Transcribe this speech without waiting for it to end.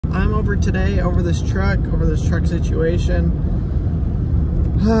I'm over today, over this truck situation.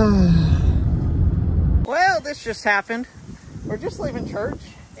 Well, this just happened. We're just leaving church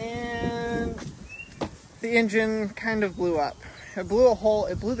and the engine kind of blew up. It blew a hole,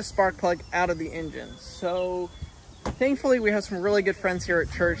 it blew the spark plug out of the engine. So thankfully we have some really good friends here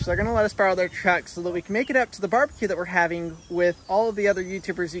at church. They're gonna let us borrow their truck so that we can make it up to the barbecue that we're having with all of the other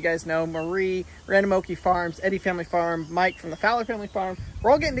YouTubers you guys know, Marie, Random Okie Farms, Eddie Family Farm, Mike from the Fowler Family Farm.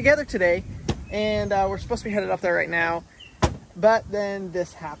 We're all getting together today and we're supposed to be headed up there right now. But then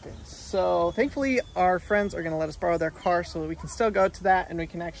this happens. So thankfully our friends are gonna let us borrow their car so that we can still go to that and we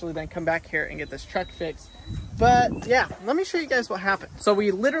can actually then come back here and get this truck fixed. But yeah, let me show you guys what happened. So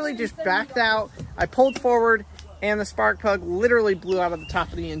we literally just backed out, I pulled forward, and the spark plug literally blew out of the top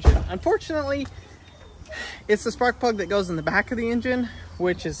of the engine. Unfortunately, it's the spark plug that goes in the back of the engine,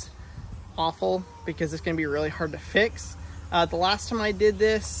 which is awful because it's gonna be really hard to fix. The last time I did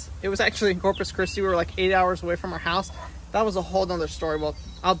this, it was actually in Corpus Christi. We were like 8 hours away from our house. That was a whole nother story. Well,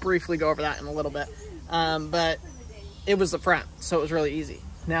 I'll briefly go over that in a little bit. But it was the front, so it was really easy.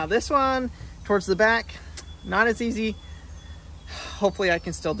 Now this one, towards the back, not as easy. Hopefully I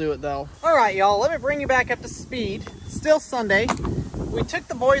can still do it though. All right, y'all, let me bring you back up to speed. Still Sunday. We took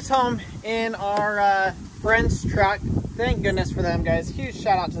the boys home in our friend's truck. Thank goodness for them, guys. Huge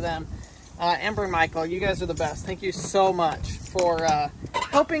shout out to them. Amber and Michael, you guys are the best. Thank you so much for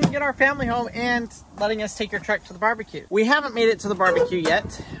helping get our family home and letting us take your truck to the barbecue. We haven't made it to the barbecue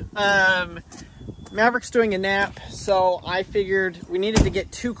yet. Maverick's doing a nap, so I figured we needed to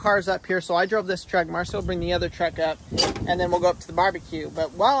get 2 cars up here, so I drove this truck. Marcia will bring the other truck up, and then we'll go up to the barbecue.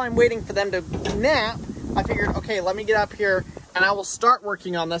 But while I'm waiting for them to nap, I figured, okay, let me get up here, and I will start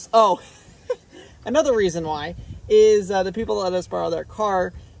working on this. Oh, another reason why is the people that let us borrow their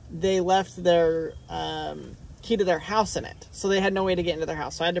car, they left their key to their house in it, so they had no way to get into their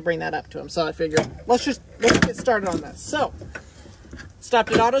house, so I had to bring that up to them. So I figured let's get started on this. So stopped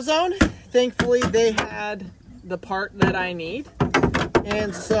at AutoZone. Thankfully they had the part that I need,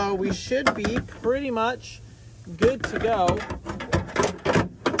 and so we should be pretty much good to go,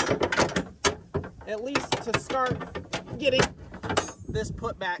 at least to start getting this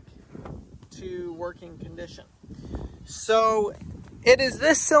put back to working condition. So it is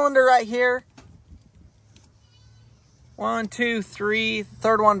this cylinder right here. 1, 2, 3,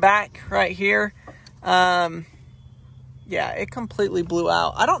 third one back right here. Yeah, it completely blew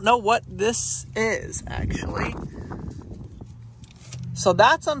out. I don't know what this is actually. So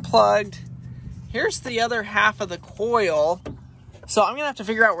that's unplugged. Here's the other half of the coil. So I'm gonna have to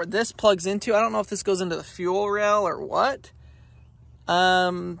figure out where this plugs into. I don't know if this goes into the fuel rail or what.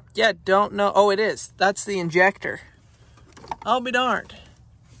 Yeah, don't know. Oh, it is. That's the injector. I'll be darned.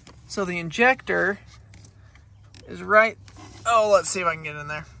 So the injector is right. Oh, let's see if I can get in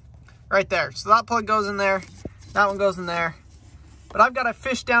there. Right there. So that plug goes in there. That one goes in there. But I've got to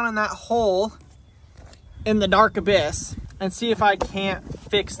fish down in that hole in the dark abyss and see if I can't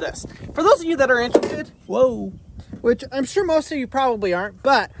fix this. For those of you that are interested, whoa, which I'm sure most of you probably aren't,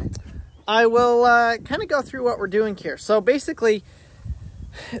 but I will kind of go through what we're doing here. So basically,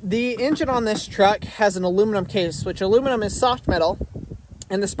 the engine on this truck has an aluminum case, which aluminum is soft metal,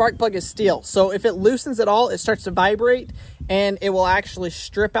 and the spark plug is steel. So if it loosens at all, it starts to vibrate, and it will actually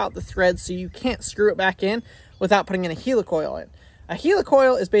strip out the threads, so you can't screw it back in without putting in a helicoil in. A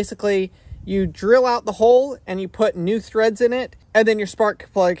helicoil is basically you drill out the hole and you put new threads in it, and then your spark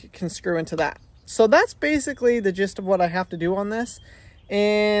plug can screw into that. So that's basically the gist of what I have to do on this,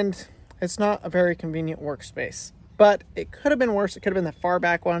 and it's not a very convenient workspace. But it could have been worse. It could have been the far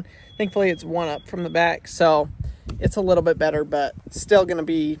back one. Thankfully, it's one up from the back, so it's a little bit better, but still going to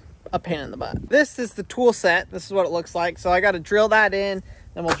be a pain in the butt. This is the tool set. This is what it looks like. So I got to drill that in,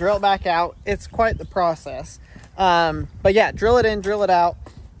 then we'll drill it back out. It's quite the process. But yeah, drill it in, drill it out,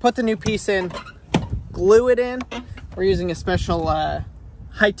 put the new piece in, glue it in. We're using a special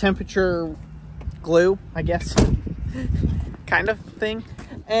high temperature glue, I guess, kind of thing.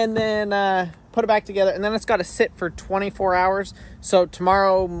 And then put it back together, and then it's got to sit for 24 hours. So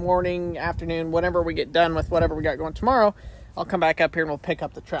tomorrow morning, afternoon, whenever we get done with whatever we got going tomorrow, I'll come back up here and we'll pick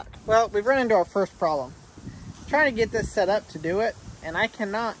up the truck. Well, we've run into our first problem. I'm trying to get this set up to do it, and I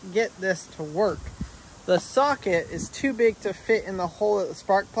cannot get this to work. The socket is too big to fit in the hole that the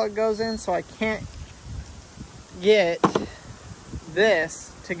spark plug goes in, so I can't get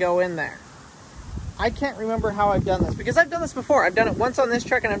this to go in there. I can't remember how I've done this, because I've done this before. I've done it once on this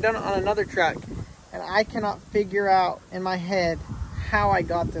truck and I've done it on another truck, and I cannot figure out in my head how I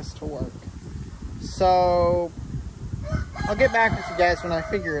got this to work. So I'll get back with you guys when I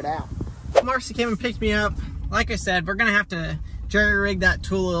figure it out. Marcy came and picked me up. Like I said, we're gonna have to jerry-rig that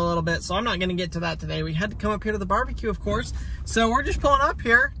tool a little bit, so I'm not going to get to that today. We had to come up here to the barbecue, of course, so we're just pulling up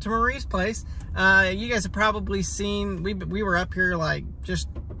here to Marie's place. You guys have probably seen, we were up here like just,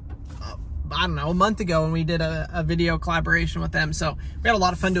 I don't know, a month ago when we did a video collaboration with them, so we had a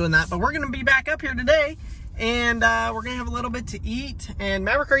lot of fun doing that. But we're going to be back up here today, and we're going to have a little bit to eat. And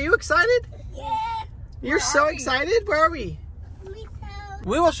Maverick, are you excited? Yeah. You're so excited? Where are we?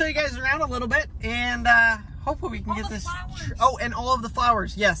 We will show you guys around a little bit, and hopefully we can get this. Oh, and all of the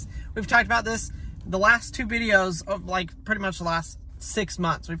flowers. Yes, we've talked about this the last 2 videos of like pretty much the last 6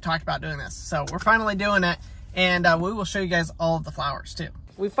 months. We've talked about doing this, so we're finally doing it, and we will show you guys all of the flowers too.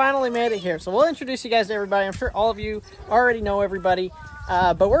 We finally made it here, so we'll introduce you guys to everybody. I'm sure all of you already know everybody,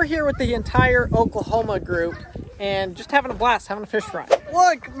 but we're here with the entire Oklahoma group and just having a blast, having a fish fry.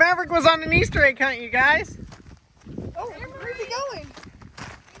 Look, Maverick was on an Easter egg hunt, you guys. Oh, where's he going?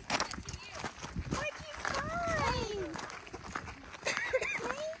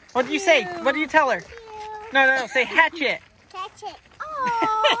 What do you say? What do you tell her? No, say hatchet. Hatchet.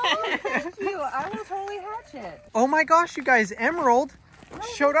 Oh, Thank you. I will totally hatch it. Oh my gosh, you guys, Emerald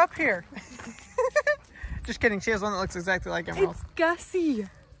showed up here. Just kidding, she has one that looks exactly like Emerald. It's Gussie.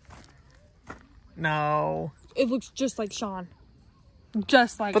 No. It looks just like Sean.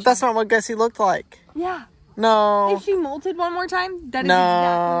 Just like But that's not what Gussie looked like. Yeah. No. If she molted one more time, that is No.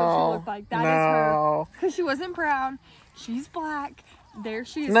 exactly what she looked like. That is her. No. Because she wasn't brown. She's black. There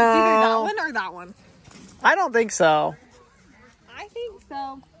she is. No. It's either that one or that one. I don't think so. I think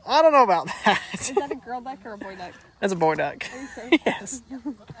so. I don't know about that. Is that a girl duck or a boy duck? That's a boy duck. Are you sure? Yes.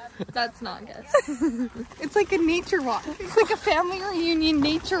 That's not Gus. It's like a nature walk. It's like a family reunion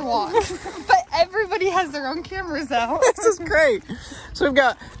nature walk. But everybody has their own cameras out. This is great. So we've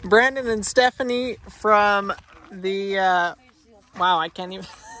got Brandon and Stephanie from the, wow, I can't even.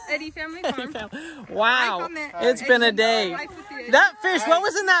 Eddie Family Farm. Wow, it's been a day. That fish, what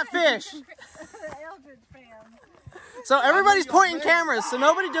was in that fish? the Eldredge fam. So everybody's pointing cameras, so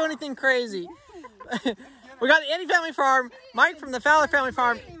nobody do anything crazy. We got the Eddie Family Farm, Mike from the Fowler Family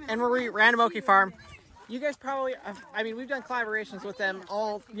Farm, and Marie, Random Okie Farm. You guys probably, I mean, we've done collaborations with them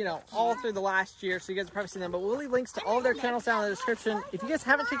all, you know, all through the last year, so you guys have probably seen them, but we'll leave links to all of their channels down in the description. If you guys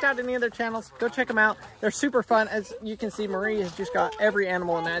haven't checked out any of their channels, go check them out. They're super fun. As you can see, Marie has just got every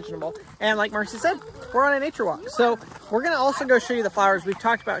animal imaginable. And like Marcy said, we're on a nature walk. So we're going to also go show you the flowers. We've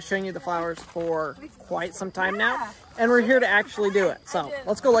talked about showing you the flowers for quite some time now, and we're here to actually do it. So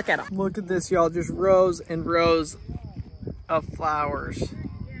let's go look at them. Look at this, y'all, just rows and rows of flowers.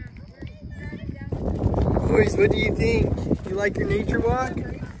 Boys, what do you think? You like your nature walk?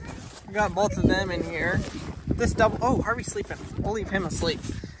 We got both of them in here. This double, oh, Harvey's sleeping. We'll leave him asleep.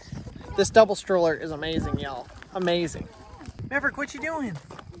 This double stroller is amazing, y'all. Amazing. Maverick, what you doing?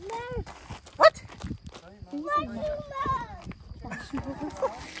 What?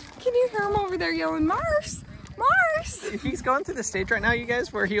 Can you hear him over there yelling, Mars? Mars! He's going through the stage right now, you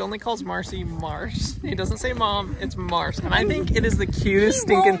guys, where he only calls Marcy Mars. He doesn't say Mom, it's Mars. And I think it is the cutest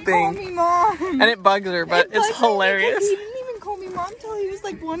stinking thing. Call me Mom. And it bugs her, but it's hilarious. He didn't even call me Mom till he was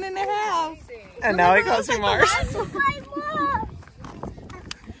like 1.5. And now he calls me Mars.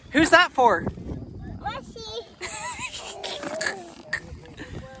 Who's that for?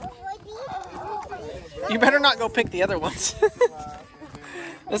 You better not go pick the other ones.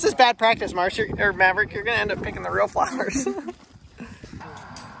 This is bad practice, or Maverick. You're gonna end up picking the real flowers.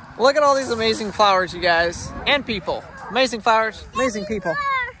 Look at all these amazing flowers, you guys, and people. Amazing flowers, amazing people.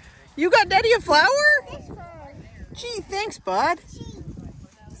 You got Daddy a flower? Gee, thanks, bud.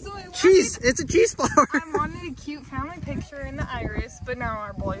 So Cheese, it's a cheese flower. I wanted a cute family picture in the iris, but now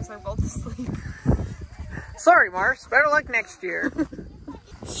our boys are both asleep. Sorry, Mars. Better luck next year.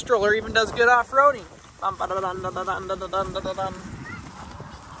 Stroller even does good off-roading.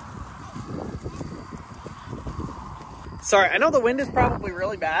 Sorry, I know the wind is probably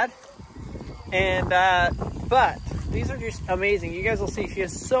really bad, and but these are just amazing. You guys will see she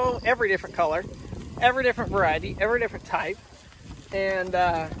has every different color, every different variety, every different type, and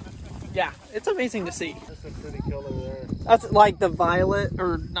yeah, it's amazing to see. That's a pretty color there. That's like the violet,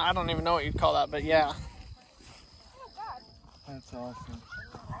 or no, I don't even know what you'd call that, but yeah. That's awesome.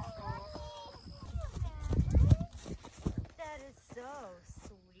 That is so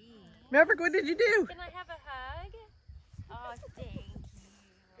sweet. Maverick, what did you do? Can I have a hug? Oh, thank you.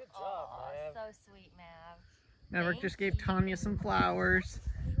 Good job, man. So sweet, Mav. Maverick just gave Tanya some flowers.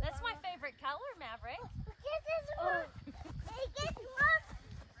 That's my favorite color, Maverick. Oh.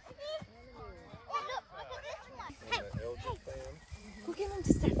 Go give them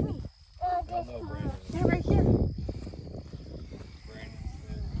to Stephanie. I know Brandon. They're right here.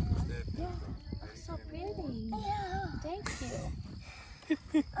 Brandon. So pretty. Yeah. Thank you.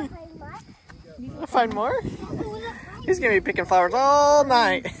 Find more? He's gonna be picking flowers all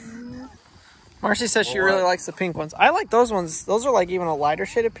night. Marcy says she really likes the pink ones. I like those ones. Those are like even a lighter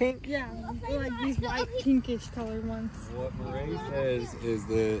shade of pink. Yeah, like these white pinkish colored ones. What Marie says is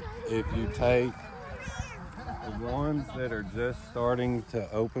that if you take the ones that are just starting to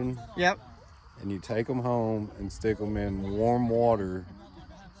open, Yep. and you take them home and stick them in warm water,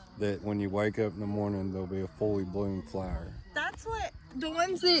 that when you wake up in the morning, there'll be a fully bloomed flower. That's what the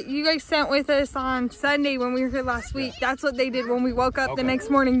ones that you guys sent with us on Sunday when we were here last week. That's what they did when we woke up the next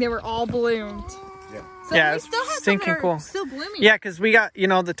morning. They were all bloomed. Yeah. So Yeah, we it's still have some that stinking are cool. still blooming. Yeah, because we got, you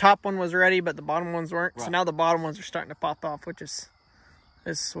know, the top one was ready, but the bottom ones weren't. So Right. now the bottom ones are starting to pop off, which is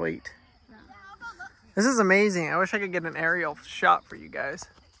sweet. This is amazing. I wish I could get an aerial shot for you guys.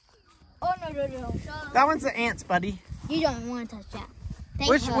 Oh no. That one's the ants, buddy. You don't want to touch that.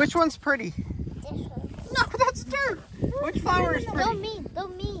 Which one's pretty? This one. No, that's dirt. Which flower is pretty?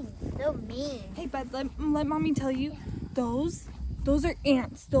 Don't mean. Hey, but let mommy tell you, those are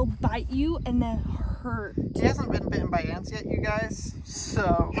ants. They'll bite you and then hurt. He hasn't been bitten by ants yet, you guys.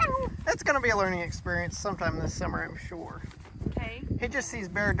 So it's gonna be a learning experience sometime this summer, I'm sure. Okay. He just sees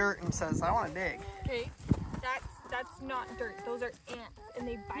bare dirt and says, "I want to dig." Okay. That's not dirt. Those are ants, and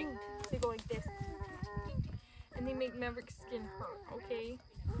they bite. They go like this, and they make Maverick's skin hurt. Okay.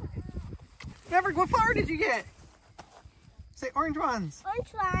 Maverick, what flower did you get? Say orange ones. Orange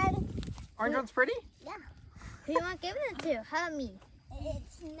one. Orange one's pretty? Who you want to give it to? Help me.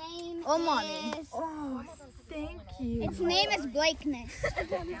 Its name mommy. is... Oh, thank you. Its name is Blakeness.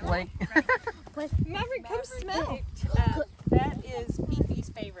 Like, Maverick, come smell. That is Fifi's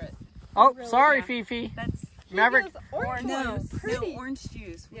favorite. oh, sorry, Fifi. That's Maverick. Orange no, ones. no Pretty. orange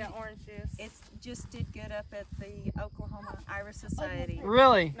juice. Yeah, orange juice. It's just did good up at the Oklahoma Iris Society.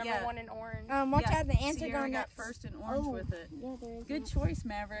 Really? Number Yeah. one in orange. Watch out, the ants are Sierra going got nuts. first in orange with it. Good choice,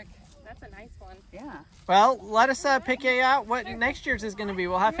 Maverick. That's a nice one. Yeah. Well, let us pick you out what next year's is going to be.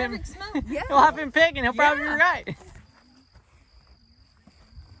 We'll have him. Maverick, smell. Yeah. We'll have him pick, and he'll probably be Yeah. right.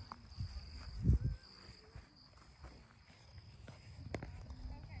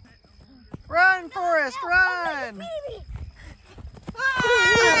 Run, Forrest, run!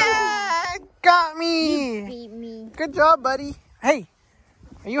 Ah, got me! Beat me. Good job, buddy. Hey,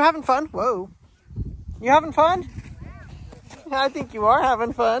 are you having fun? Whoa. You having fun? I think you are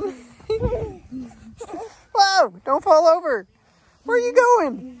having fun. Whoa, don't fall over. Where are you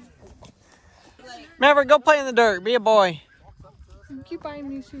going? Maverick, go play in the dirt. Be a boy. Keep buying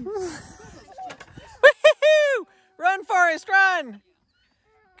new shoes. Woohoo! Run, Forrest, run!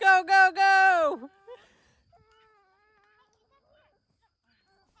 Go, go, go!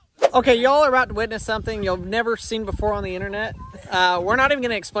 Okay, y'all are about to witness something you've never seen before on the internet. We're not even going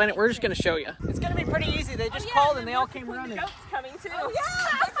to explain it. We're just going to show you. It's going to be pretty easy. They just called and they all came running. Goat's coming too. Oh,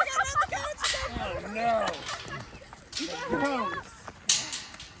 no.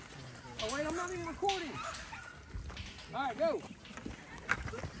 Oh, wait, I'm not even recording. All right, go.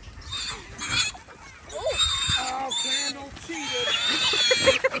 Oh, Crandall cheated.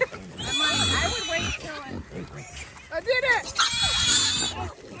 I would wait till I did it.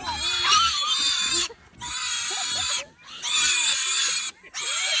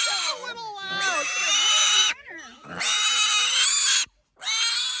 A little loud.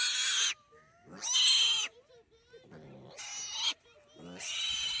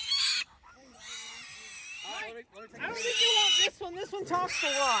 I don't think you want this one. This one talks a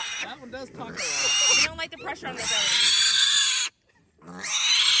lot. That one does talk a lot. you don't like the pressure on the belly.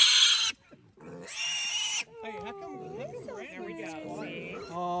 Hey, how come? There we go. See?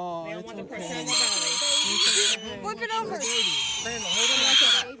 Oh, They don't it's want the pressure okay. on the belly. Flip it over. Crandall, hold it like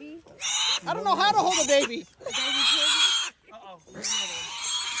that. I don't know how to hold a baby. Uh-oh.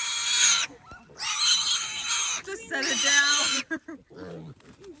 Just set it down.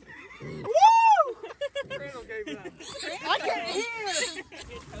 Woo! Crandall gave it up. I can't hear.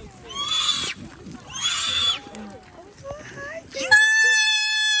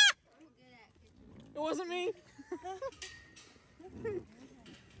 It wasn't me.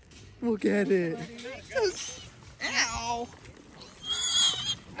 Look at it. Ow.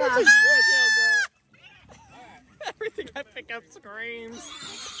 That's a good little girl. Everything I pick up screams.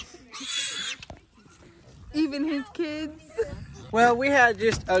 Even his kids. Well, we had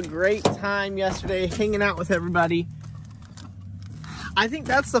just a great time yesterday hanging out with everybody. I think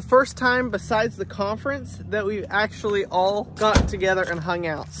that's the first time besides the conference that we've actually all got together and hung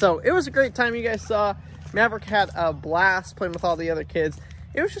out. So it was a great time. You guys saw Maverick had a blast playing with all the other kids.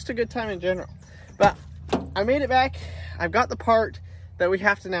 It was just a good time in general. But I made it back. I've got the part that we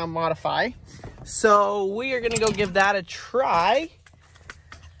have to now modify. So we are going to go give that a try.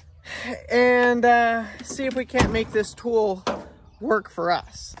 and see if we can't make this tool work for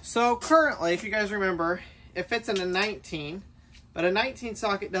us. So currently, if you guys remember, it fits in a 19, but a 19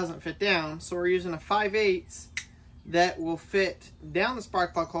 socket doesn't fit down, so we're using a 5/8 that will fit down the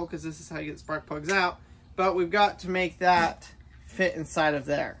spark plug hole, because this is how you get the spark plugs out, but we've got to make that fit inside of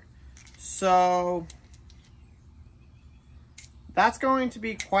there. So that's going to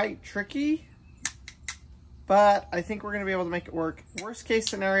be quite tricky, but I think we're going to be able to make it work. Worst case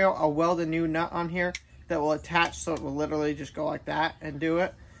scenario, I'll weld a new nut on here that will attach, so it will literally just go like that and do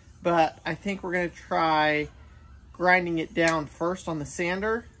it. But I think we're going to try grinding it down first on the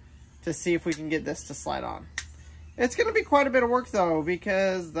sander to see if we can get this to slide on. It's going to be quite a bit of work though,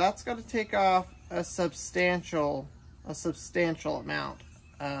 because that's got to take off a substantial amount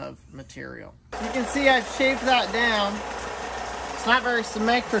of material. You can see I've shaved that down. It's not very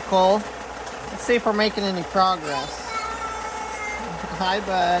symmetrical. Let's see if we're making any progress. Hi,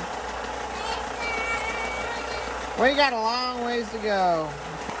 bud. We got a long ways to go.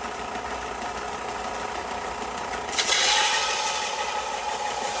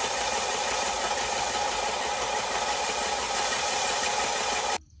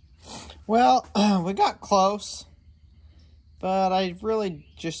 Well, we got close, but I really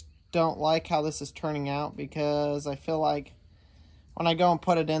just don't like how this is turning out, because I feel like when I go and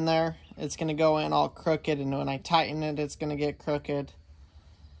put it in there, it's going to go in all crooked, and when I tighten it, it's going to get crooked.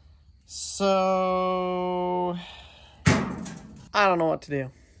 So I don't know what to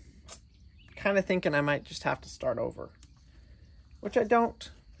do. Kind of thinking I might just have to start over, which I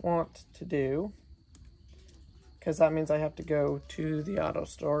don't want to do, because that means I have to go to the auto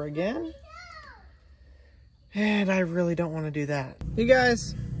store again, and I really don't want to do that. You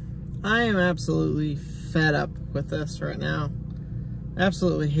guys, I am absolutely fed up with this right now. I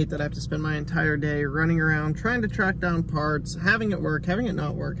absolutely hate that I have to spend my entire day running around trying to track down parts, having it work, having it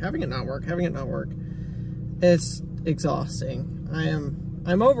not work, having it not work, having it not work. It's exhausting.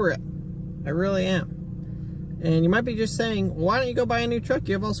 I'm over it. I really am. And you might be just saying, why don't you go buy a new truck?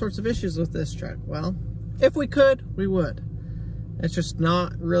 You have all sorts of issues with this truck. Well, if we could, we would. It's just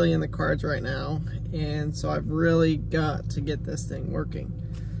not really in the cards right now. And so I've really got to get this thing working.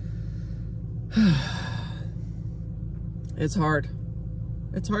 It's hard.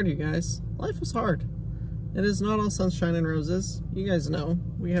 It's hard, you guys. Life is hard. It is not all sunshine and roses. You guys know.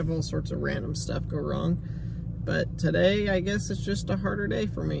 We have all sorts of random stuff go wrong. But today, I guess it's just a harder day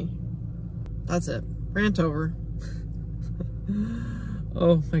for me. That's it. Rant over.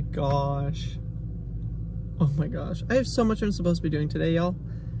 Oh my gosh. Oh my gosh. I have so much I'm supposed to be doing today, y'all.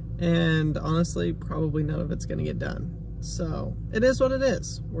 And honestly, probably none of it's going to get done. So, it is what it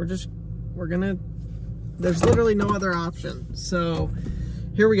is. There's literally no other option. So,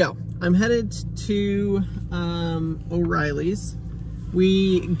 here we go. I'm headed to O'Reilly's.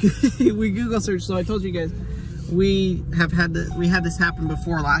 We Google searched, so I told you guys, we had this happen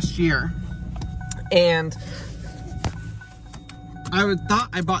before last year. And I thought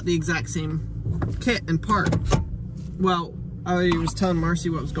I bought the exact same kit and part. Well, I was telling Marcy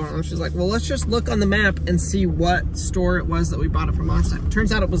what was going on. She's like, well, let's just look on the map and see what store it was that we bought it from last time.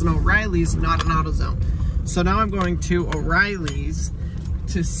 Turns out it was an O'Reilly's, not an AutoZone. So now I'm going to O'Reilly's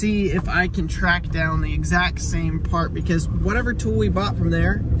to see if I can track down the exact same part, because whatever tool we bought from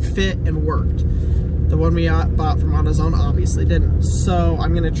there fit and worked. The one we bought from AutoZone obviously didn't. So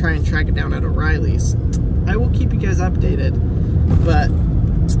I'm going to try and track it down at O'Reilly's. I will keep you guys updated, but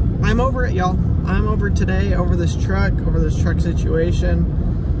I'm over it, y'all. I'm over today, over this truck situation.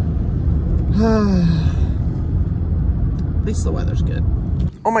 At least the weather's good.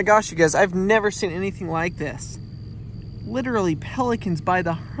 Oh my gosh, you guys, I've never seen anything like this. Literally pelicans by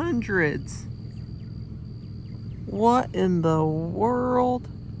the hundreds. What in the world?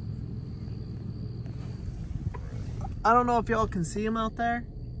 I don't know if y'all can see them out there.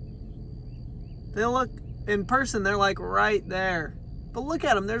 They look, in person, they're like right there. But look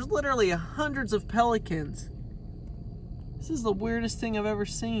at them, there's literally hundreds of pelicans. This is the weirdest thing I've ever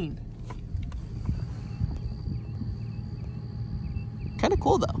seen. Kind of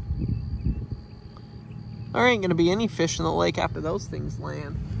cool though. There ain't gonna be any fish in the lake after those things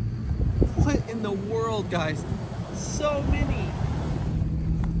land. What in the world, guys? So many.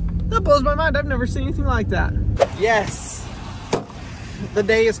 That blows my mind. I've never seen anything like that. Yes. The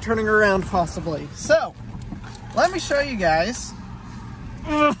day is turning around possibly. So, let me show you guys.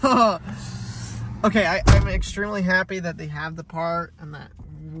 Okay, I'm extremely happy that they have the part and that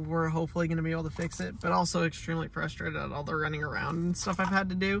we're hopefully going to be able to fix it, but also extremely frustrated at all the running around and stuff I've had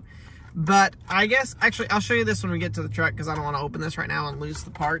to do. But I guess, actually, I'll show you this when we get to the truck, because I don't want to open this right now and lose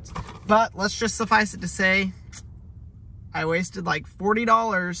the parts. But let's just suffice it to say, I wasted like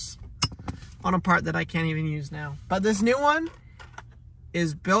 $40 on a part that I can't even use now. But this new one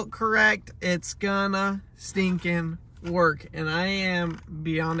is built correct. It's gonna stinking work, and I am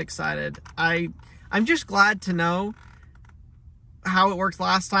beyond excited. I'm just glad to know how it worked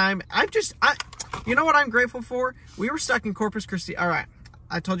last time. You know what I'm grateful for? We were stuck in Corpus Christi. All right,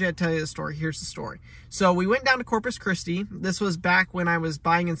 I told you I'd tell you the story. Here's the story. So we went down to Corpus Christi. This was back when I was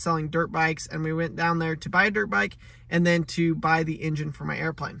buying and selling dirt bikes, and we went down there to buy a dirt bike and then to buy the engine for my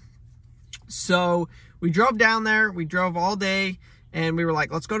airplane. So we drove down there. We drove all day, and we were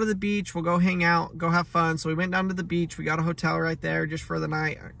like, let's go to the beach. We'll go hang out, go have fun. So we went down to the beach. We got a hotel right there just for the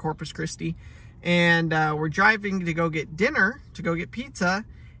night at Corpus Christi. And we're driving to go get dinner, to go get pizza.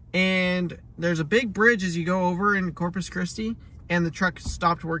 And there's a big bridge as you go over in Corpus Christi, and the truck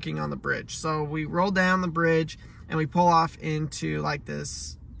stopped working on the bridge. So we roll down the bridge and we pull off into like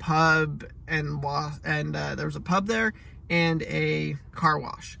this pub, and there was a pub there and a car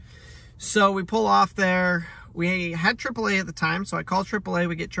wash. So we pull off there. We had AAA at the time, so I called AAA.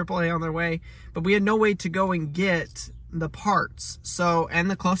 We get AAA on their way, but we had no way to go and get the parts. So, and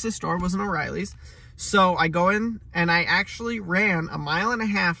the closest store was an O'Reilly's. So I go in, and I actually ran 1.5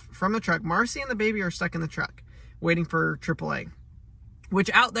 miles from the truck. Marcy and the baby are stuck in the truck waiting for AAA, which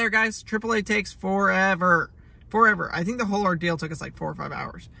out there, guys, AAA takes forever. I think the whole ordeal took us like 4 or 5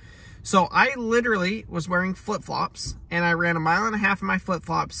 hours. So I literally was wearing flip-flops, and I ran 1.5 miles in my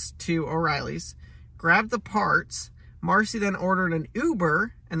flip-flops to O'Reilly's, grabbed the parts. Marcy then ordered an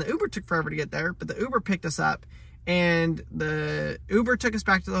Uber, and the Uber took forever to get there, but the Uber picked us up, and the Uber took us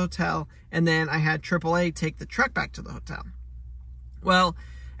back to the hotel, and then I had AAA take the truck back to the hotel. Well,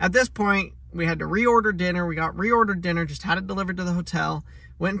 at this point, we had to reorder dinner. We got reordered dinner, just had it delivered to the hotel,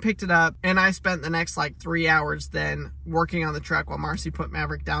 went and picked it up, and I spent the next like 3 hours then working on the truck while Marcy put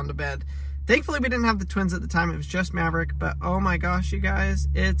Maverick down to bed. Thankfully, we didn't have the twins at the time. It was just Maverick, but oh my gosh, you guys,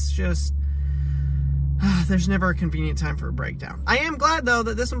 it's just, there's never a convenient time for a breakdown. I am glad, though,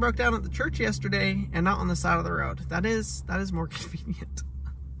 that this one broke down at the church yesterday and not on the side of the road. That is more convenient.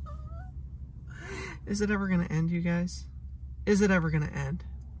 Is it ever going to end, you guys? Is it ever going to end?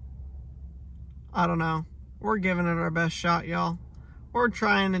 I don't know. We're giving it our best shot, y'all. We're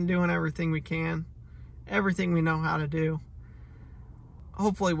trying and doing everything we can. Everything we know how to do.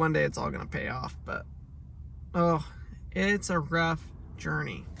 Hopefully one day it's all going to pay off, but oh, it's a rough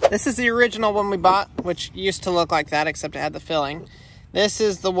journey. This is the original one we bought, which used to look like that, except it had the filling. This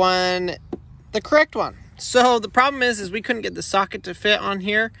is the one, the correct one. So the problem is we couldn't get the socket to fit on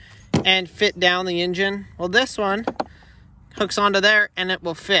here and fit down the engine. Well, this one hooks onto there and it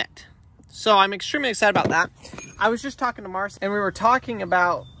will fit. So I'm extremely excited about that. I was just talking to Marcy, and we were talking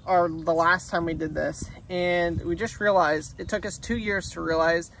about the last time we did this, and we just realized it took us 2 years to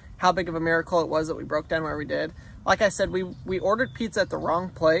realize how big of a miracle it was that we broke down where we did. Like I said, we ordered pizza at the wrong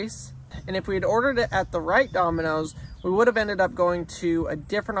place, and if we had ordered it at the right Domino's, we would have ended up going to a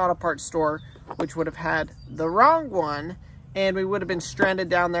different auto parts store, which would have had the wrong one, and we would have been stranded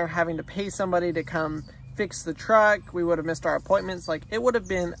down there having to pay somebody to come fix the truck. We would have missed our appointments. Like, it would have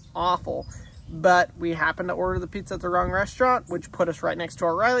been awful. But we happened to order the pizza at the wrong restaurant, which put us right next to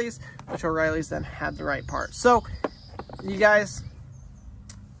O'Reilly's, which O'Reilly's then had the right part. So, you guys,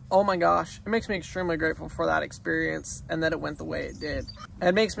 oh my gosh, it makes me extremely grateful for that experience and that it went the way it did. And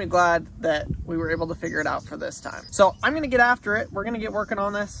it makes me glad that we were able to figure it out for this time. So I'm going to get after it. We're going to get working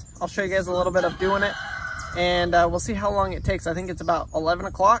on this. I'll show you guys a little bit of doing it, and we'll see how long it takes. I think it's about 11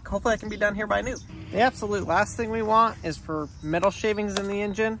 o'clock. Hopefully I can be done here by noon. The absolute last thing we want is for metal shavings in the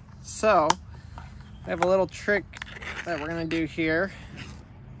engine. So we have a little trick that we're going to do here.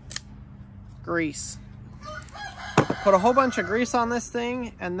 Grease. Put a whole bunch of grease on this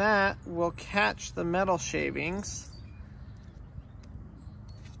thing, and that will catch the metal shavings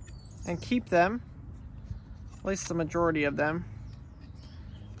and keep them, at least the majority of them,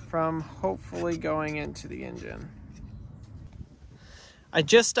 from hopefully going into the engine. I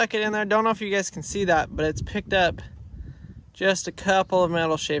just stuck it in there. Don't know if you guys can see that, but it's picked up just a couple of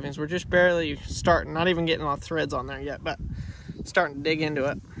metal shavings. We're just barely starting, not even getting all threads on there yet, but starting to dig into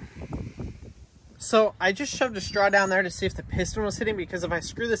it. So I just shoved a straw down there to see if the piston was hitting, because if I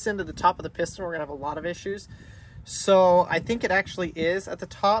screw this into the top of the piston, we're gonna have a lot of issues. So I think it actually is at the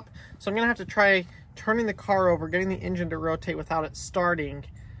top. So I'm gonna have to try turning the car over, getting the engine to rotate without it starting.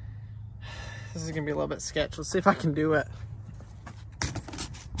 This is gonna be a little bit sketch. Let's see if I can do it.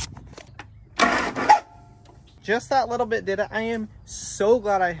 Just that little bit did it. I am so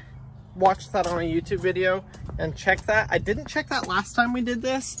glad I watched that on a YouTube video and checked that. I didn't check that last time we did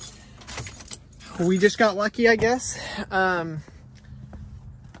this. We just got lucky, I guess.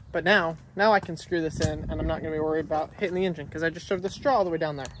 But now I can screw this in, and I'm not going to be worried about hitting the engine because I just shoved the straw all the way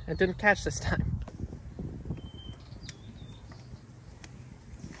down there. It didn't catch this time.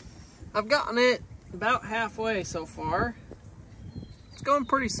 I've gotten it about halfway so far. It's going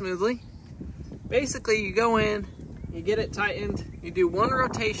pretty smoothly. Basically, you go in, you get it tightened, you do one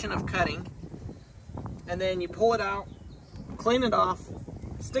rotation of cutting, and then you pull it out, clean it off,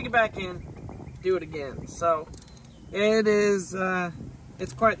 stick it back in, do it again. So it is,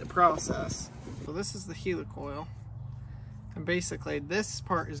 it's quite the process. So this is the helicoil, and basically this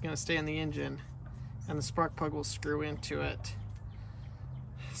part is going to stay in the engine, and the spark plug will screw into it.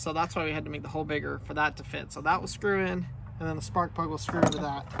 So that's why we had to make the hole bigger for that to fit. So that will screw in, and then the spark plug will screw into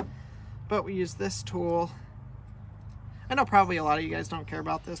that. But we use this tool. I know probably a lot of you guys don't care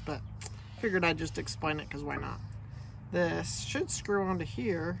about this, but figured I'd just explain it because why not? This should screw onto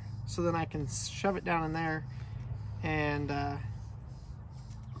here, so then I can shove it down in there, and there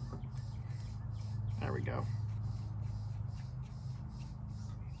we go.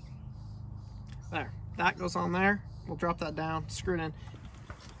 There, that goes on there. We'll drop that down, screw it in.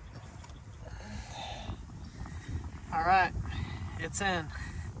 All right, it's in.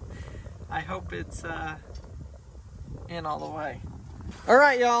 I hope it's in all the way. All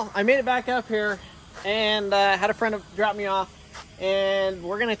right, y'all, I made it back up here and had a friend drop me off, and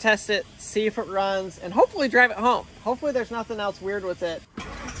we're gonna test it, see if it runs, and hopefully drive it home. Hopefully there's nothing else weird with it.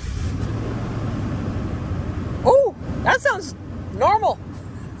 Oh, that sounds normal.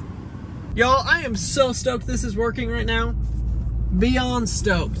 Y'all, I am so stoked this is working right now. Beyond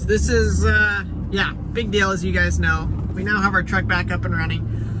stoked. This is, yeah, big deal, as you guys know. We now have our truck back up and running.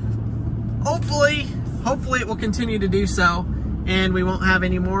 Hopefully it will continue to do so, and we won't have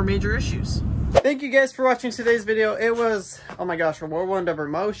any more major issues. Thank you guys for watching today's video. It was, oh my gosh, a whirlwind of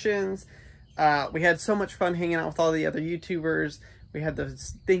emotions. We had so much fun hanging out with all the other YouTubers. We had the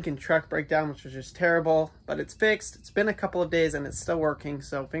stinking truck breakdown, which was just terrible, but it's fixed. It's been a couple of days and it's still working,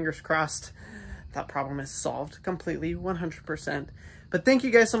 so fingers crossed that problem is solved completely, 100%. But thank you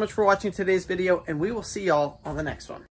guys so much for watching today's video, and we will see y'all on the next one.